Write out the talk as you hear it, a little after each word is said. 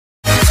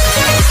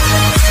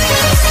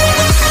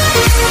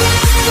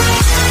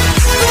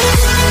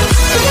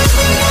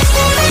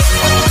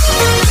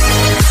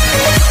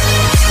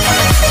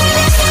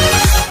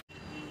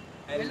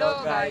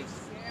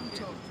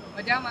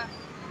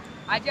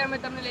આજે અમે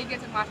તમને લઈ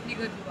ગયા છે માછલી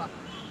ઘર જોવા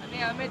અને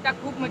અમે ત્યાં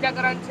ખૂબ મજા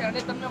કરવાની છે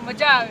અને તમને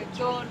મજા આવે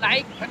તો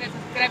લાઈક અને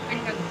સબસ્ક્રાઇબ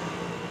કરી નાખજો।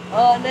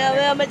 અને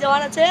હવે અમે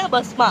જવાના છે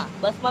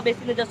બસમાં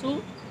બેસીને જશું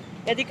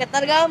ત્યાંથી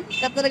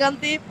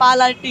કતારગામથી પાલ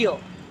આરટીઓ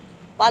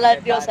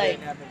સાઈડ।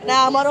 અને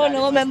અમારો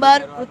નવો મેમ્બર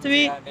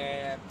પૃથ્વી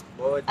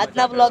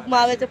આજના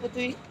બ્લોગમાં આવે છે।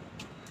 પૃથ્વી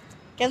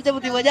કેમ છે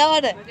પૃથ્વી, મજા આવે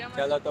ને?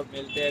 चलो तो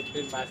मिलते हैं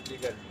फिर मस्ती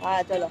कर।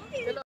 हाँ चलो।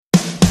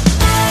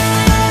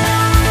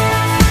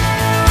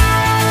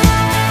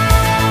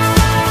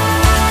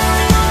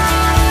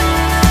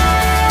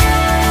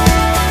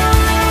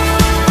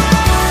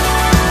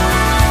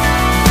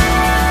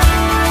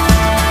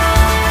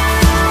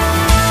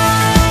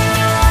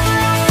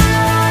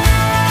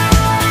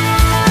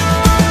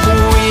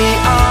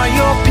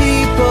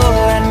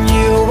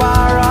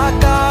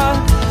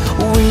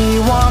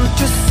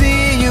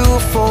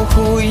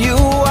 Who you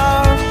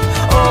are,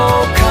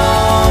 oh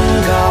come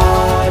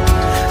God,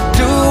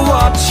 do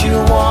what you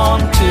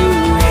want to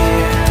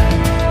hear.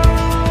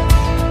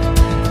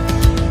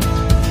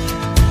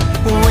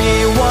 We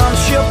want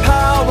your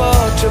power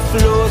to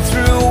flow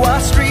through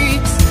our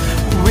streets.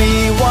 We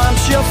want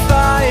your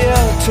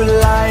fire to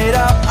light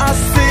up our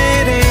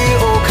city.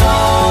 Oh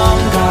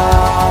come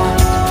God,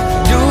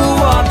 do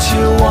what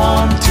you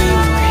want to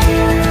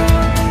hear.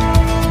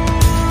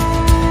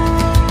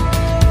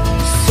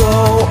 So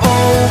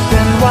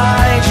open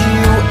wide,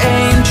 you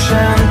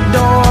ancient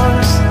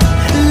doors,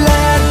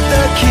 let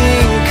the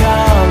King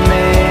come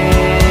in.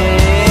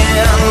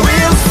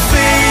 We'll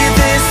see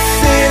this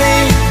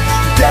city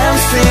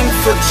dancing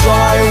for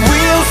joy.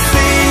 We'll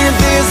see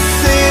this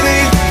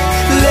city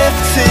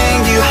lifting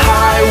you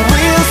high.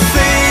 We'll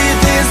see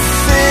this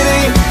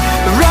city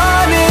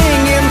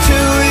running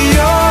into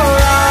your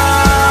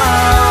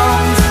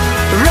arms,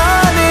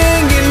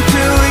 running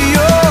into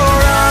your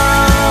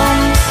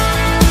arms.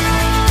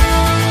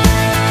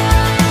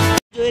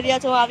 જોઈ રહ્યા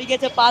છો આવી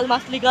ગયા છે પાલ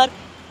માછલી ઘર,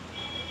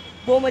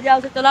 બહુ મજા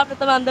આવશે। ચલો આપણે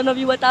તમે અંદરનો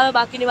વ્યૂ બતાવે,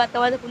 બાકીની વાત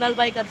તમારે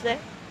કુનાલભાઈ કરશે।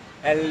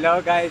 હેલો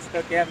ગાઈસ,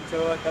 તો કેમ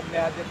છો? તમને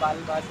આજે પાલ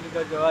માછલી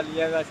ઘર જોવા લઈ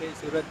આવ્યા છે।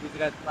 સુરત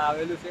ગુજરાતમાં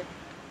આવેલું છે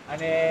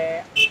અને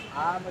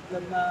આ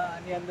મતલબમાં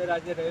આની અંદર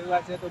આજે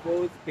રવિવાર છે તો બહુ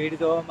જ ભીડ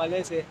જોવા મળે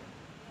છે।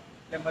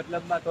 એટલે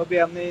મતલબમાં તો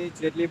બી અમે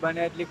જેટલી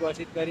બને એટલી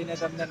કોશિશ કરીને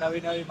તમને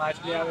નવી નવી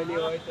માછલી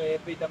આવેલી હોય તો એ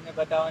બી તમને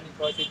બતાવવાની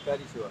કોશિશ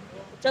કરીશું।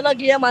 ચલો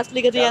ગયા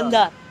માછલી ઘરની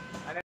અંદર।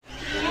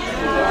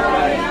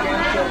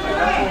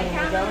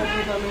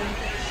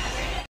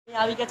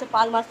 આવી ગયા છે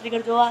પાલ માછલી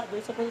ઘર જોવા,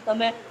 જોઈ શકો છો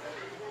તમે।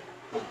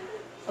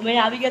 અમે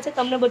આવી ગયા છે,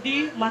 તમને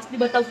બધી માછલી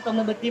બતાવશું,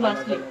 તમને બધી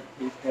માછલી।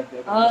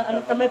 હા, અને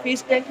તમે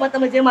ફિશ ટેન્કમાં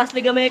તમે જે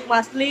માછલી ગમે એક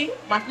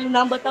માછલીનું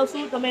નામ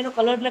બતાવશું, તમે એનો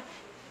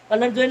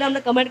કલર જોઈને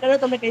અમને કમેન્ટ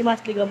કરો તમને કઈ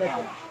માછલી ગમે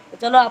છે। તો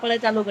ચલો આપણે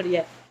ચાલુ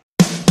કરીએ।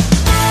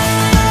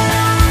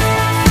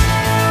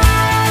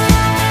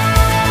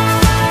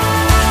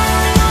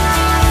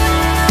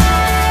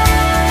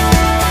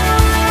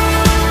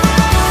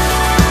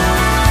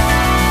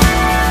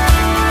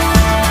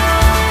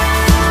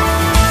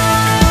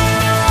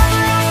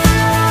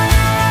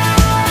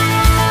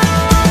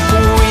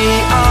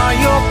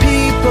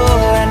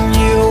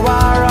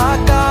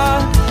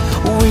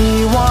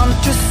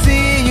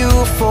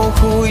 For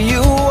who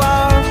you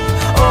are,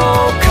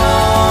 oh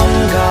come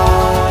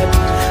God,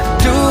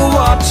 do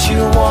what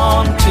you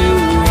want to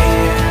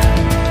hear.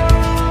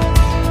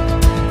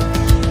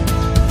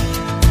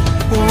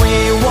 We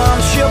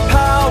want your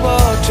power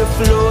to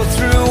flow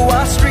through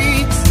our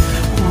streets.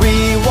 We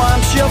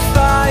want your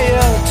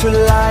fire to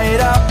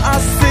light up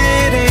our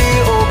city.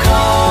 Oh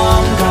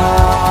come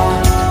God,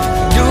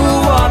 do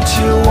what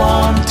you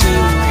want to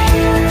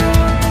hear.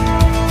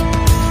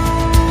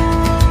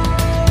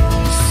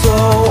 So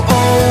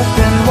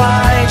open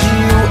wide,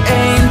 you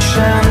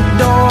ancient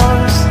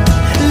doors,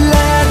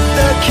 let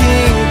the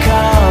King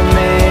come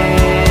in.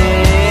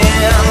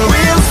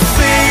 We'll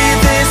see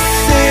this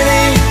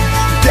city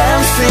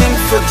dancing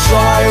for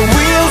joy.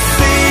 We'll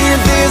see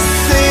this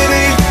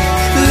city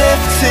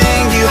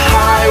lifting you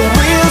high.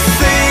 We'll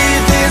see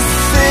this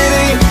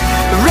city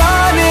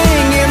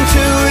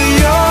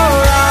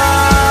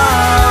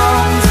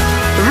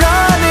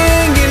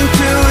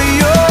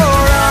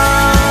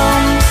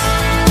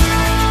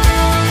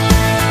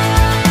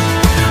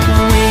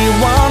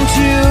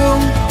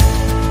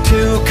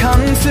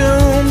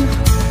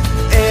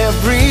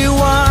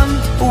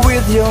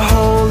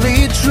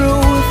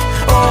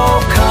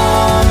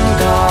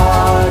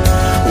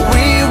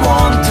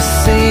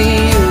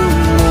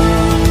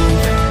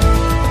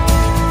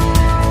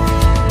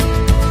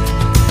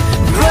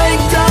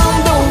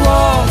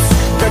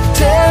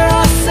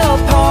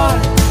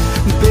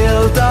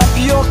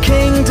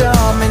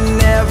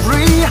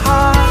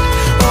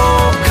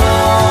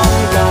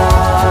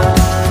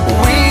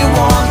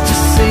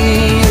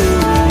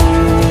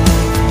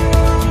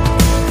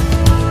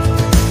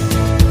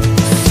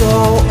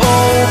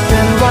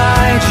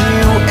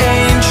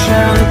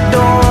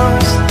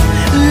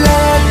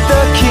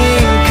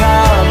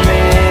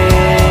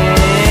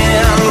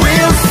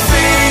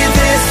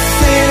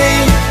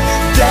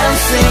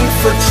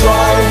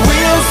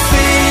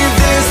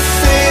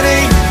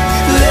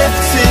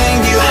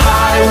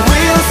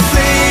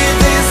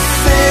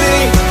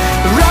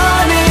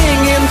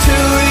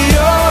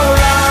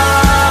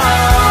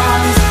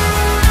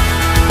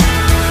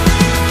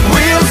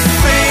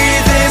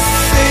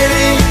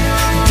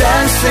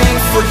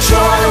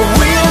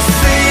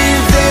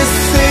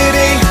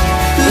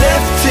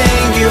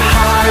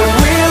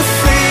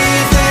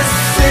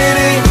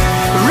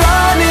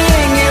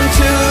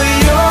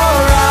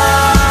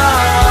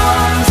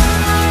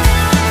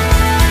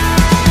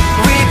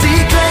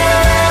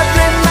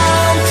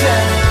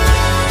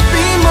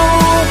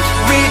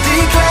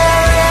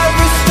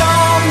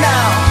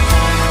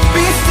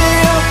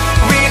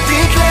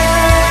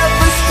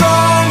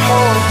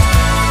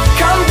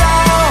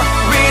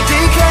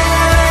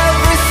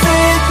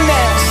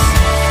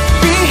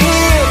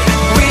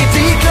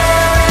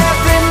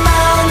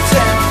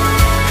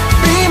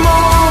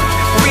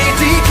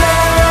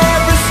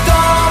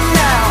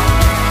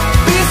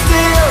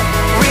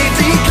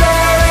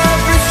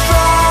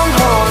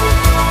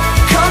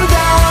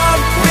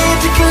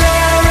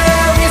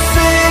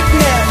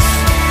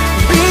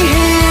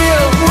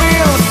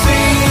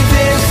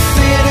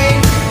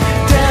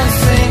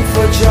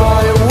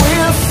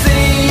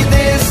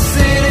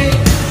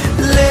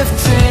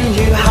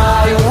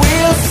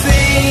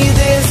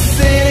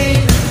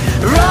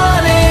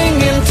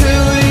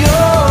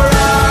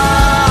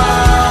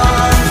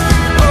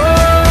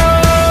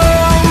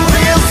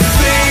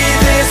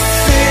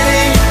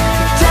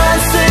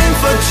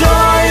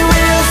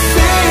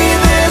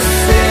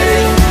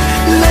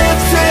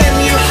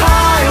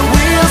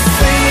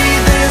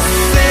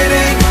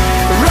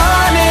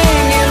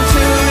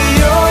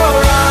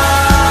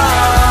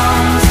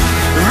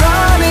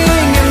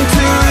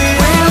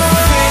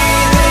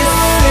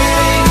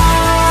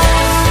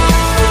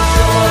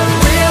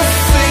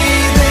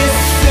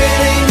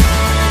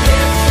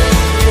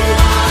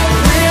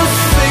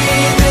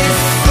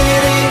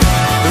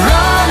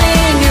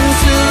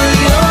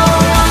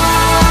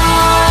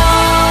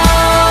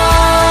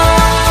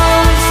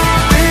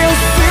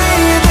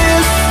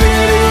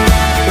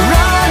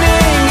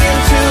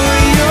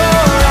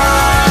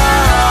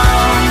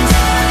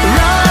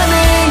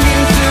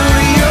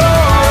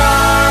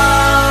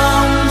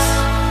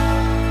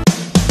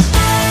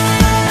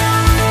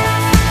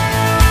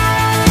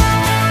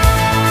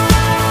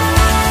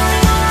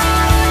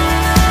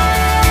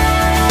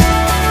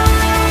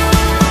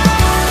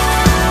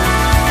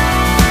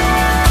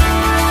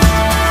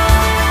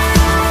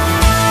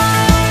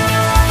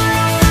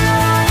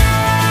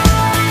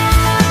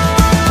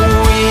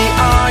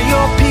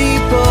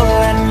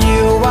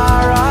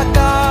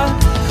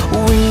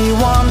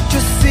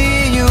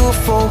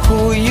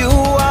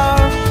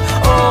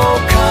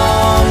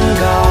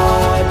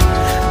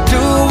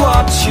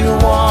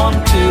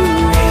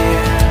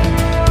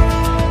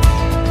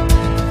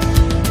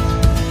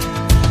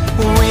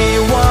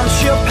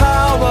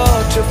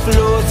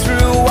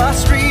through our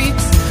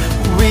streets.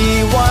 We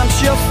want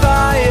your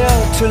fire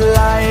to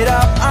light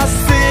up our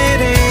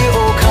city.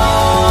 Oh,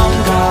 come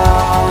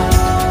God,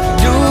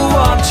 do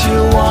what you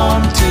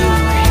want to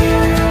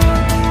hear.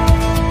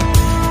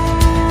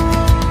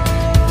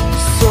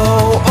 So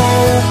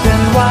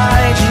open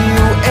wide, you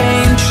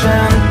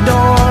ancient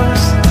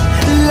doors.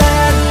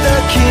 Let the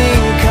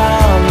King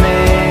come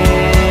in.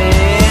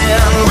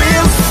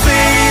 We'll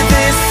see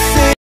this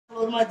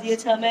ફ્લોરમાં જઈએ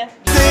છીએ અમે.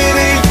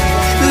 city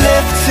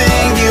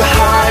lifting you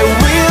high.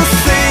 We'll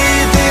see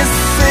this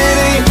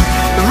city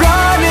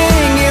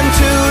running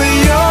into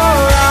your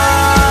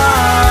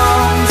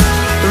arms,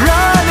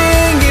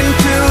 running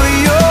into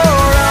your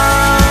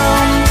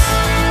arms.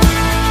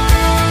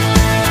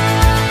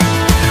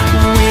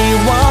 We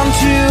want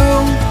you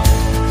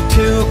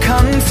to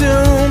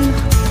consume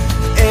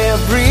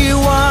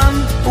everyone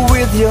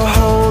with your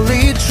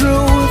holy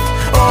truth.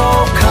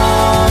 Oh,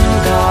 come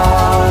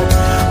God,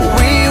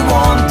 we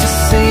want to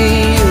see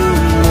you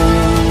move.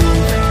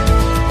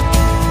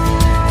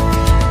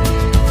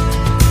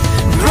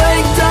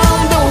 Break down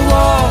the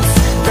walls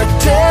that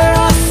tear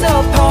us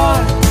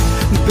apart.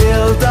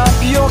 Build up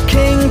your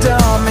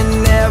kingdom in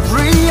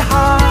every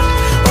heart.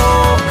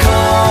 Oh,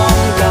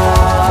 come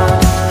God,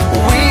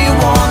 we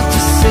want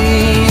to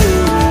see you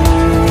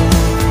move.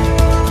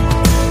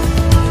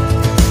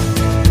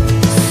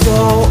 So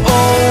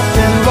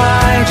open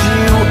wide,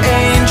 you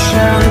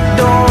ancient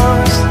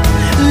doors.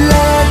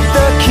 Let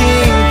the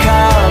King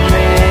come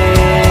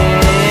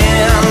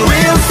in.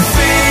 We'll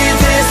see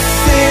this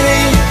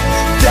city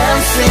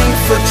dancing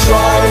for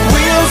joy.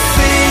 We'll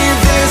see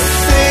this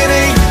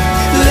city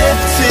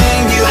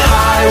lifting you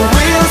high.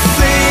 We'll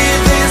see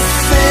this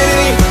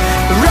city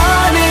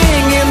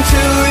running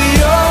into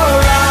your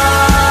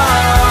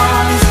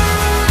arms.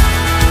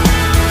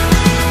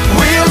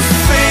 We'll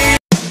see.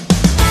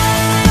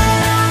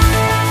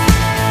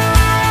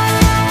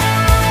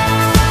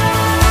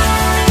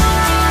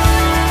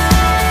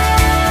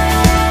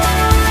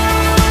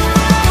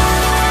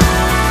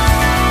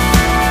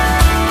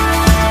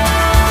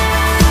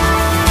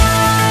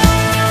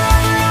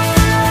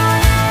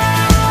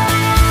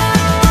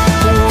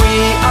 We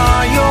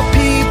are your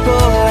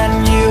people and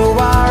you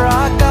are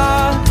our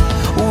God.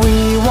 We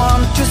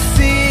want to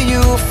see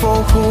you for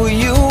who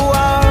you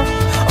are.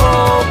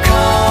 Oh,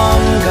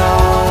 come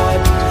God,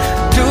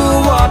 do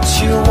what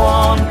you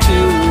want to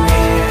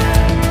hear.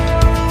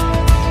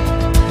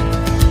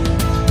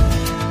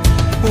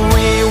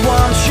 We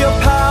want your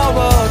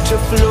power to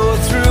flow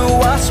through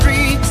our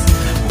streets.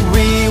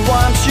 We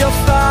want your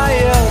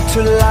fire to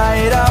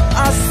light up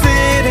our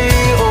city.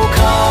 Oh,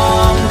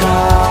 come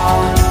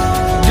God,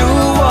 do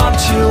what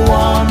you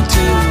want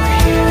to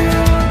hear.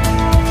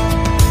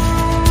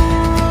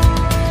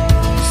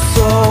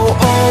 So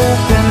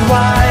open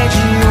wide,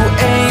 you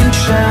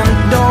ancient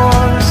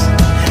doors.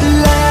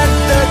 Let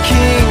the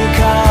King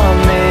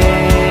come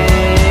in.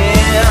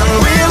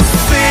 We'll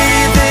see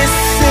this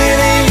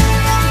city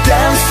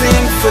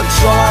dancing for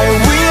joy.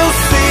 We'll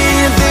see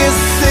this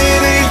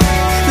city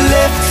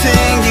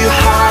lifting you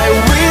high.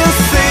 We'll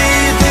see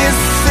this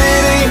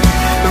city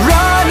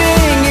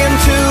running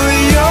into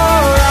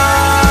your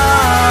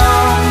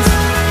arms,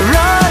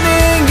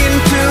 running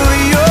into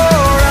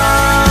your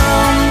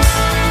arms.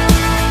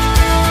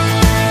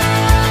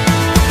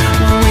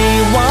 We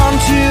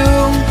want you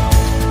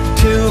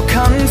to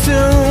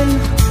consume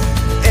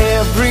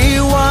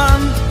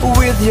everyone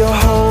with your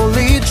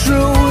holy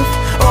truth.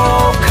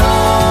 Oh,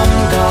 come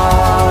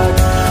God,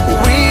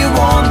 we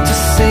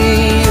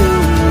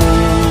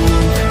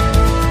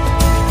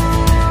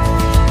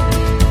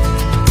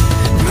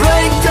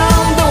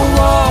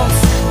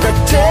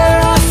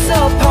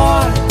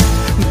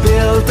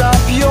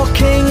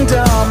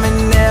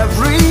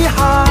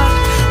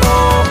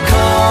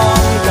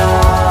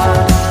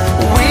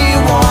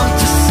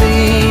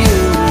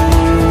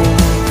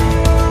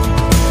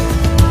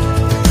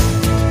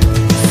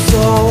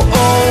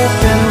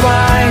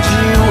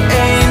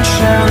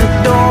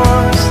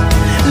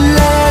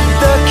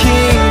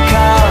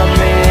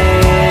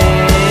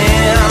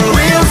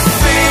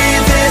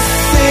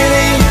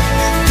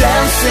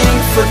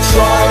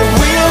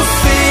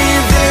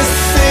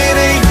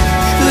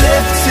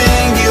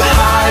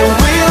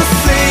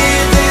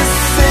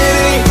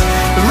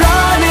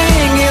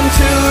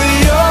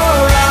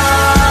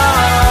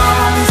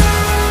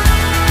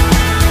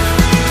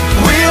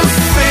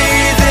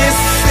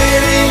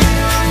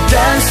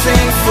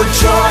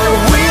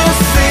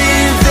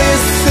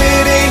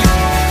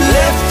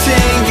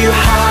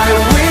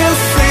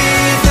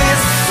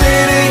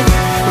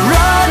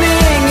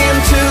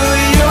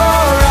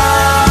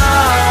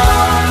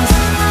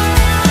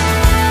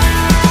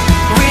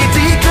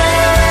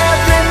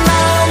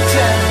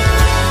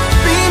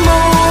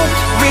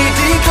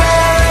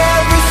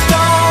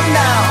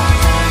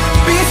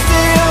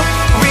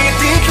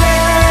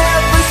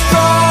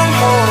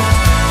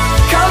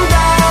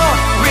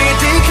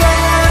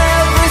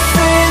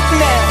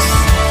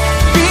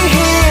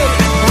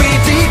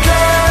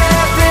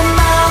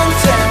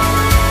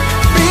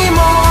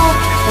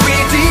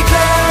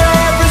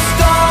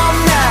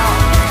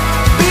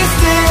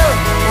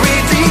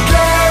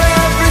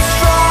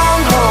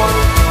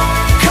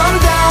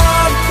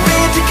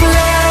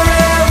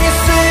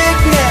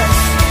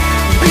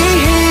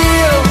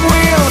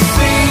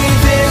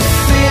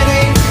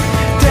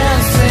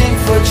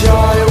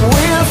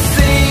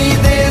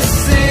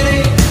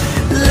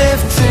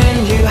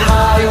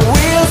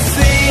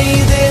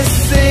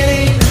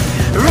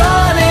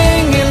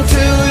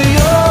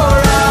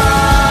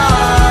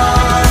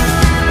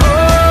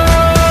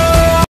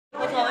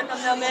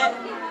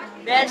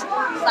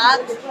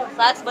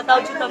શાક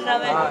બતાવું છું તમને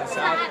હવે. હા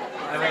શાક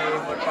અને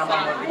એ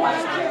મોટામાં મોટી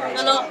માછલી.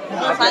 ચલો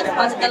શાક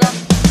પાસે ચલો.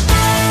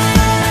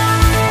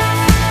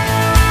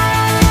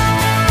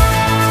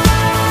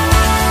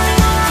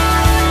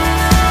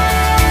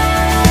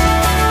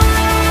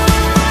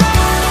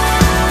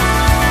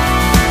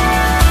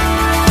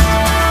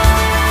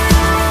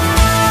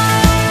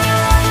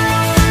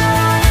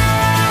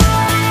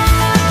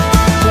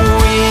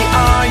 We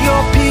are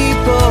your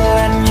people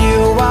and you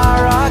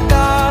are our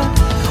God.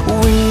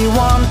 We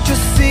want to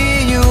see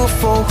you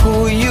for who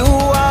you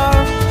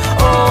are.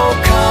 Oh,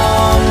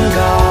 come,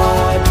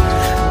 God,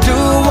 do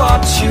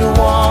what you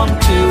want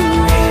to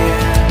hear.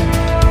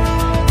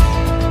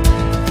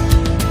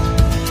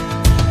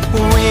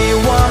 We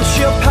want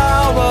your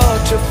power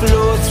to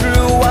flow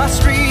through our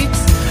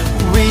streets.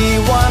 We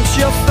want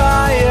your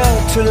fire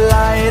to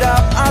light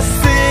up our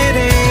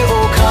city.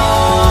 Oh,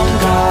 come,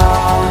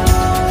 God,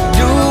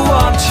 do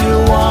what you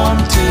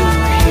want to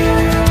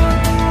hear.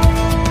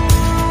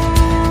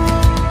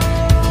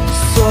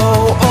 So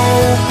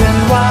open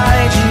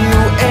wide, you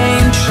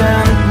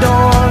ancient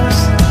doors.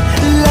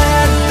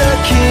 Let the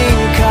King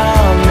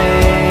come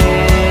in.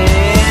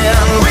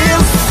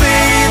 We'll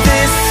see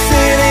this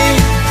city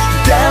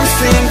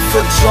dancing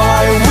for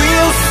joy.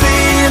 We'll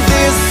see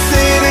this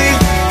city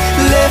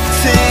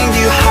lifting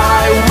you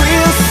high.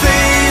 We'll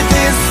see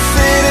this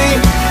city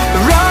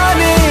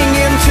running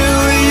into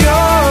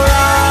your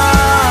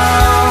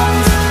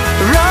arms,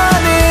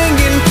 running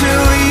into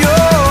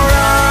your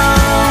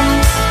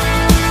arms.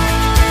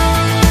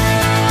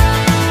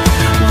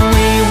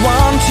 We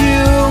want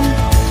you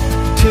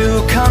to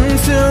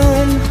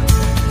consume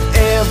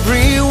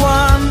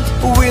everyone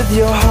with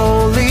your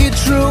holy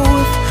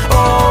truth.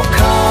 Oh,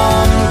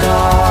 come,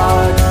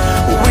 God,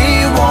 we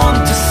want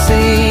to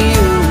see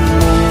you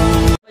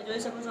move. તમે જોઈ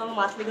શકો છો અમે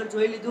માછલીઘર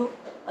જોઈ લીધું.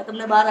 હવે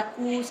તમને બહાર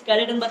આખું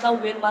સ્કેલેટન બતાવું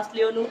વેલ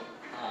માછલીઓનું.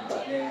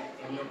 અને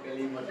એમનો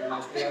પેલી મોટી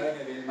માછલી આવે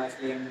ને વેલ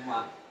માછલી એમનું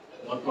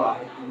મોટું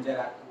હાડ પિંજર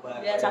આખું બહાર.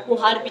 યસ આખું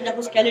હાડ પીને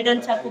આખું સ્કેલેટન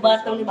છે આખું બહાર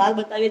તમને બહાર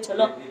બતાવીએ.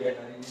 ચલો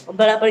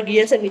બરાબર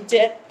ગઈએ છે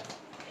નીચે.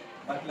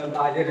 મતલબ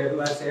આજે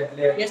રવિવાર છે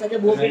એટલે યસ આજે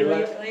બહુ ભીડ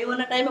હોય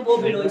રવિવારના ટાઈમે બહુ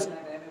ભીડ હોય છે.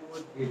 બહુ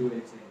જ ભીડ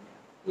હોય છે.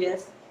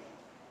 યસ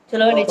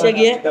ચલો હવે નીચે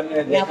ગઈએ.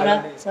 ને આપણા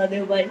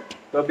સહદેવભાઈ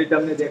તો બી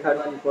તમને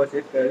દેખાડવાની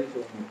કોશિશ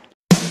કરીશું.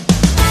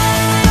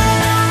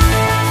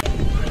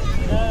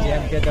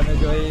 જેમ કે તમે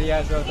જોઈ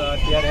રહ્યા છો તો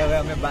અત્યારે હવે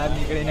અમે બહાર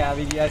નીકળીને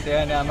આવી ગયા છે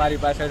અને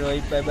અમારી પાસે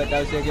રોહિતભાઈ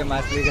બતાવશે કે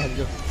માછલી ઘર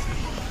જો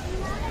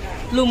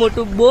એટલું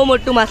મોટું બહુ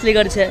મોટું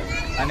માછલીઘર છે.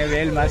 અને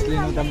વેલ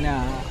માછલીનું તમને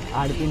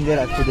હાડપિંજર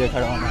આખું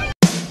દેખાડવામાં આવે.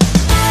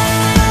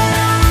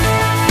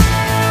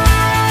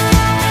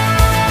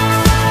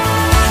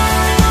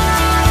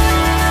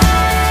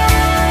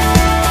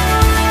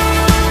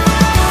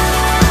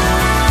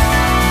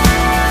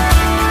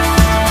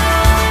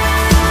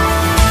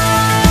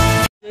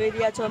 જોઈ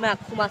રહ્યા છો અમે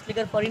આખું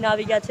માછલીઘર ફરીને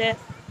આવી ગયા છે.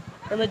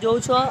 તમે જોવો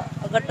છો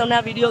અગર તમને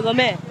આ વિડીયો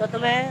ગમે તો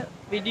તમે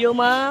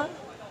વિડીયોમાં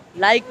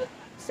લાઈક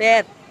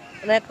શેર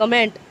અને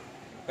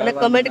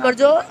કમેન્ટ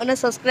કરજો અને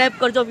સબસ્ક્રાઈબ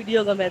કરજો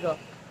વિડીયો ગમે તો.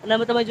 અને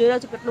અમે તમે જોઈ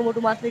રહ્યા છો કેટલું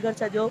મોટું માછલીઘર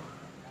છે. જો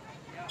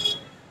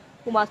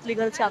આખું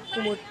માછલીઘર છે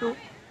આખું મોટું.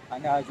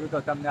 અને હજુ તો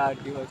તમને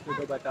આટલી વસ્તુ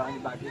તો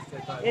બતાવવાની બાકી છે.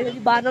 તો એ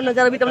હજી બહારનો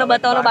નજારો બી તમને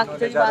બતાવવાનો બાકી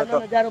છે. બહારનો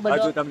નજારો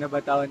બધો હજુ તમને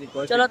બતાવવાની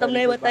કોશિશ. ચલો તમને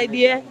એ બતાવી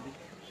દઈએ.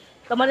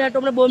 તમારે માટે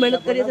અમને બહુ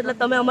મહેનત કરીએ છીએ એટલે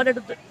તમે અમારે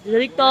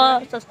જરીક તો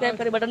સબસ્ક્રાઈબ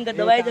કરી બટન કરી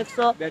દબાઈ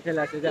શકશો.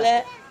 બેઠેલા છે એટલે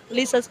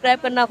પ્લીઝ સબસ્ક્રાઈબ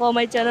કરી નાખો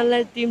અમારી ચેનલને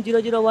ટીમ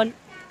 001.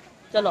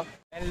 ચલો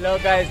હેલો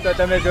ગાઈસ, તો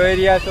તમે જોઈ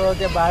રહ્યા છો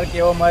કે બહાર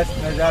કેવો મસ્ત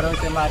નજારો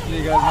છે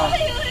માછલીઘરનો.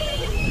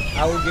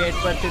 આવું ગેટ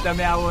પરથી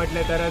તમે આવો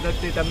એટલે તરત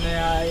જ તમને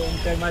આ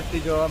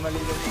એન્ટરમાંથી જોવા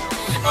મળી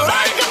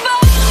જશે.